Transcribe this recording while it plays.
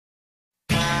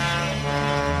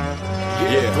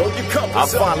Yeah, I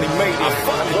finally made it.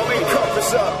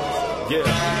 Yeah,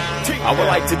 I would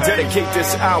like to dedicate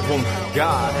this album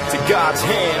to God's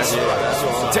hands,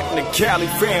 Technicali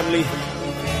family,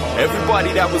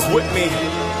 everybody that was with me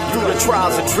through the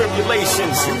trials and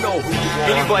tribulations. You know,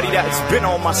 anybody that's been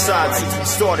on my side since we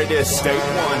started this day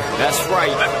one. That's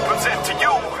right. Let me present to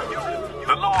you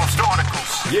the Lost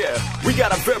Articles. Yeah, we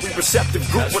got a very receptive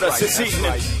group with us this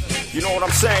evening. You know what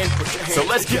I'm saying? So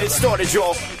let's get it started,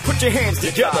 y'all. Put your hands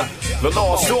together. The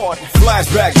Lost Art.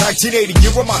 Flashback, 1980,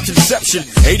 year of my conception.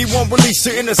 81 release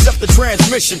to intercept the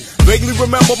transmission. Vaguely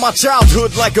remember my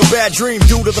childhood like a bad dream,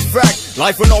 due to the fact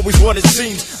life ain't always what it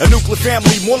seems. A nuclear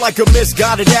family, more like a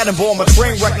misguided atom bomb. A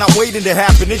train wreck not waiting to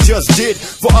happen, it just did.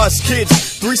 For us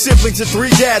kids, 3 siblings and 3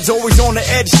 dads, always on the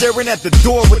edge, staring at the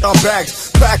door with our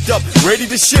bags packed up, ready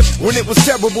to ship. When it was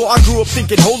terrible, I grew up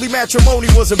thinking holy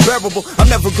matrimony was unbearable. I'm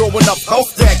never growing up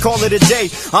off that, call it a day.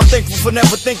 I'm thankful for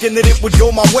never thinking that it would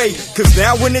go my way, cause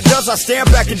now when it does, I stand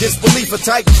back in disbelief. A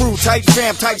tight crew, tight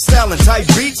fam, tight style and tight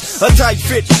beats, a tight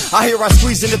fit. I hear I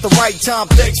squeeze in at the right time.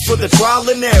 Thanks for the trial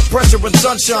and air, pressure and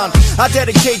sunshine. I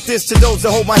dedicate this to those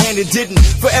that hold my hand and didn't.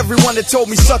 For everyone that told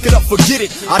me suck it up, forget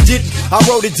it, I didn't. I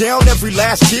wrote it down, every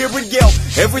last tear and yell,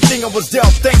 everything I was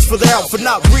dealt. Thanks for the help, for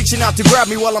not reaching out to grab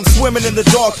me while I'm swimming in the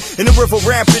dark, in the river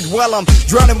rampant, while I'm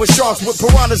drowning with sharks, with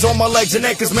piranhas on my legs and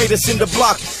anchors made us in the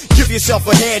block. Give yourself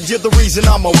a hand, you're the reason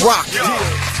I'm a rock.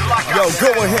 Yo,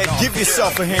 go ahead, give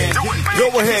yourself a hand. Go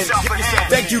ahead.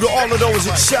 Thank you to all of those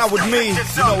that showered me,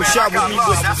 you know, showered me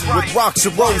with rocks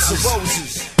and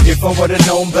roses. If I would've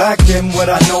known back then what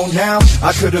I know now,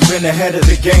 I could've been ahead of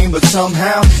the game, but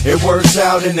somehow it works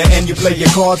out in the end, you play your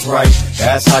cards right.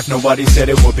 That's life, nobody said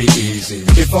it would be easy.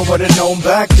 If I would've known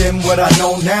back then what I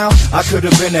know now, I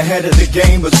could've been ahead of the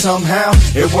game, but somehow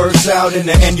it works out in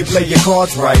the end, you play your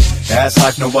cards right. That's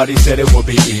life, nobody said it would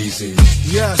be easy.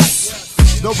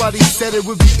 Yes, nobody said it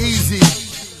would be easy.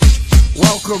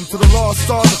 Welcome to the Lost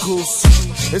Articles.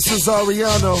 This is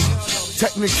Ariano,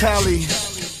 Technicali.